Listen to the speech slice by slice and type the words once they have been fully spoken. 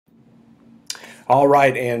All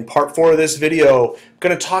right, and part 4 of this video, I'm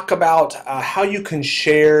going to talk about how you can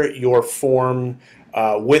share your form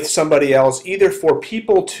with somebody else, either for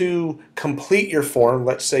people to complete your form.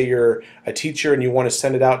 Let's say you're a teacher and you want to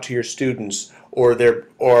send it out to your students or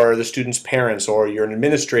the students' parents, or you're an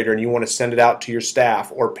administrator and you want to send it out to your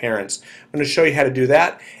staff or parents. I'm going to show you how to do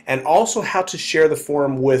that, and also how to share the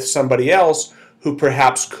form with somebody else who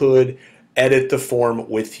perhaps could edit the form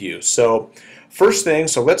with you. So first thing,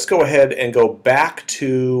 so let's go ahead and go back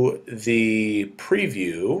to the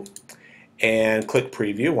preview and click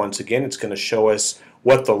preview. Once again, it's going to show us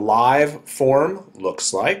what the live form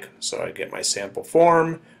looks like. So I get my sample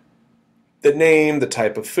form, the name, the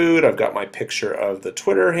type of food, I've got my picture of the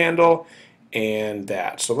Twitter handle, and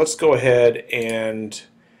that. So let's go ahead and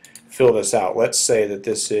fill this out. Let's say that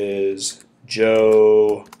this is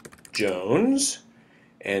Joe Jones.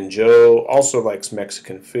 And Joe also likes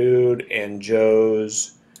Mexican food, and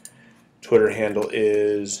Joe's Twitter handle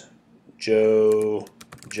is Joe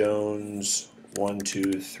Jones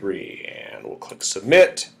 123, and we'll click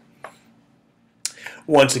submit.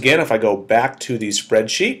 Once again, if I go back to the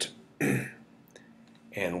spreadsheet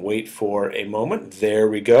and wait for a moment, there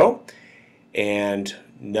we go. And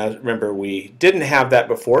now, remember, we didn't have that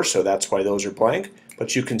before, so that's why those are blank,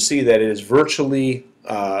 but you can see that it is virtually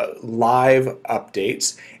live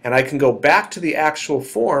updates, and I can go back to the actual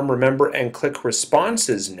form, remember, and click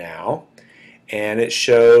responses now, and it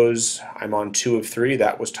shows I'm on 2 of 3.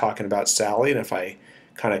 That was talking about Sally, and if I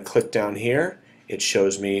kind of click down here, it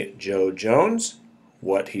shows me Joe Jones,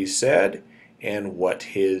 what he said, and what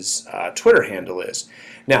his Twitter handle is.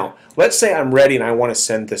 Now, let's say I'm ready and I want to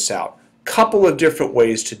send this out. Couple of different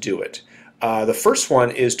ways to do it. The first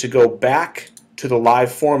one is to go back to the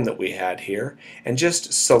live form that we had here and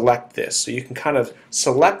just select this. So you can kind of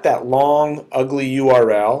select that long, ugly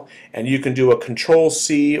URL, and you can do a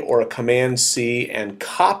Control-C or a Command-C and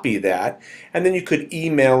copy that, and then you could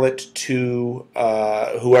email it to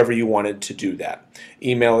whoever you wanted to do that.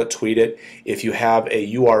 Email it, tweet it. If you have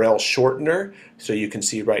a URL shortener, so you can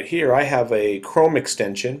see right here, I have a Chrome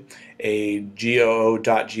extension, a goo.gl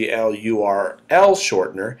URL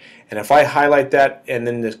shortener, and if I highlight that and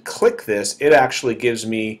then click this, it actually gives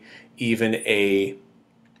me even a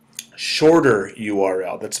shorter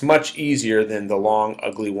URL that's much easier than the long,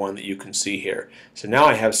 ugly one that you can see here. So now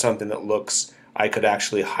I have something that looks, I could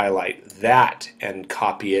actually highlight that and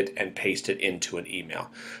copy it and paste it into an email.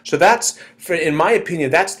 So that's, in my opinion,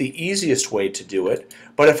 that's the easiest way to do it.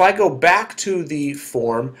 But if I go back to the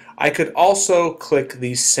form, I could also click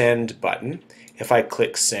the send button. If I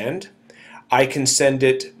click send, I can send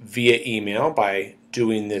it via email by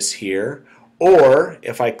doing this here. Or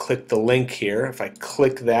if I click the link here, if I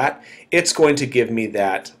click that, it's going to give me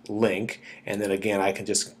that link. And then again, I can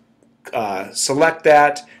just select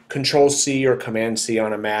that, Control-C or Command-C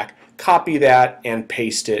on a Mac, copy that and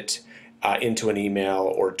paste it into an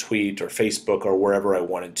email or tweet or Facebook or wherever I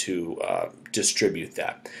wanted to distribute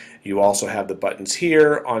that. You also have the buttons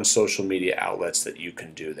here on social media outlets that you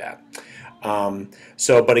can do that.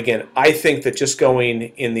 But again, I think that just going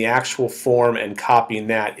in the actual form and copying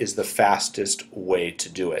that is the fastest way to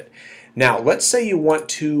do it. Now, let's say you want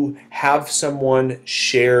to have someone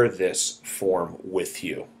share this form with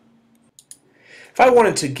you. If I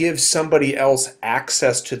wanted to give somebody else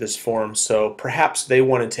access to this form, so perhaps they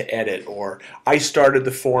wanted to edit, or I started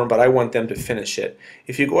the form but I want them to finish it,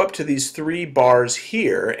 if you go up to these 3 bars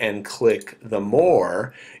here and click the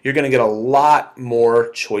more, you're going to get a lot more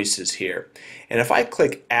choices here. And if I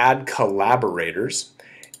click add collaborators,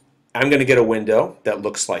 I'm going to get a window that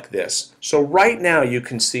looks like this. So right now you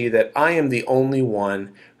can see that I am the only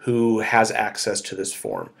one who has access to this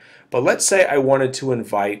form. But let's say I wanted to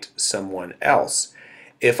invite someone else.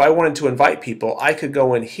 If I wanted to invite people, I could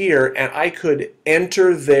go in here and I could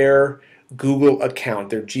enter their Google account,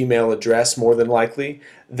 their Gmail address more than likely,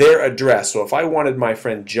 their address. So if I wanted my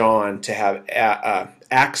friend John to have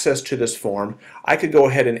access to this form, I could go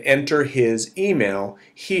ahead and enter his email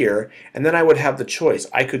here, and then I would have the choice.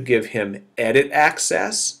 I could give him edit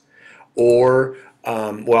access, or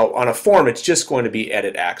well, on a form it's just going to be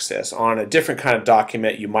edit access. On a different kind of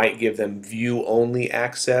document you might give them view only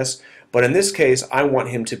access, but in this case I want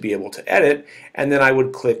him to be able to edit, and then I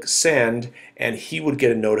would click send and he would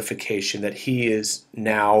get a notification that he is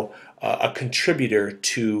now a contributor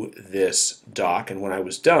to this doc. And when I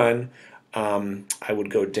was done, I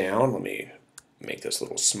would go down. Let me make this a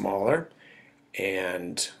little smaller,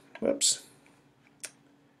 and whoops,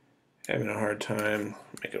 having a hard time,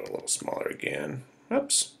 make it a little smaller again.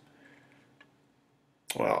 Oops.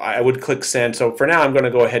 Well, I would click send. So for now I'm going to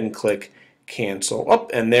go ahead and click cancel. Oh,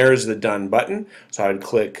 and there's the done button. So I would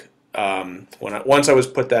click once I was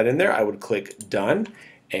put that in there, I would click Done,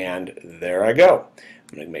 and there I go.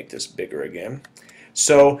 I'm going to make this bigger again.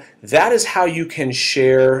 So that is how you can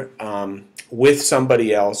share with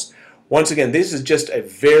somebody else. Once again, this is just a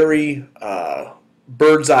very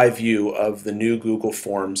bird's eye view of the new Google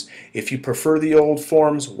Forms. If you prefer the old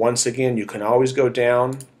forms, once again, you can always go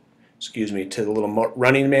down, to the little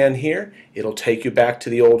running man here. It'll take you back to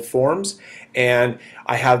the old forms. And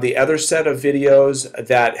I have the other set of videos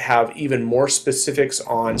that have even more specifics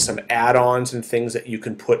on some add-ons and things that you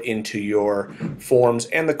can put into your forms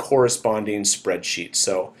and the corresponding spreadsheet.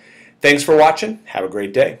 So thanks for watching. Have a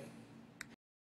great day.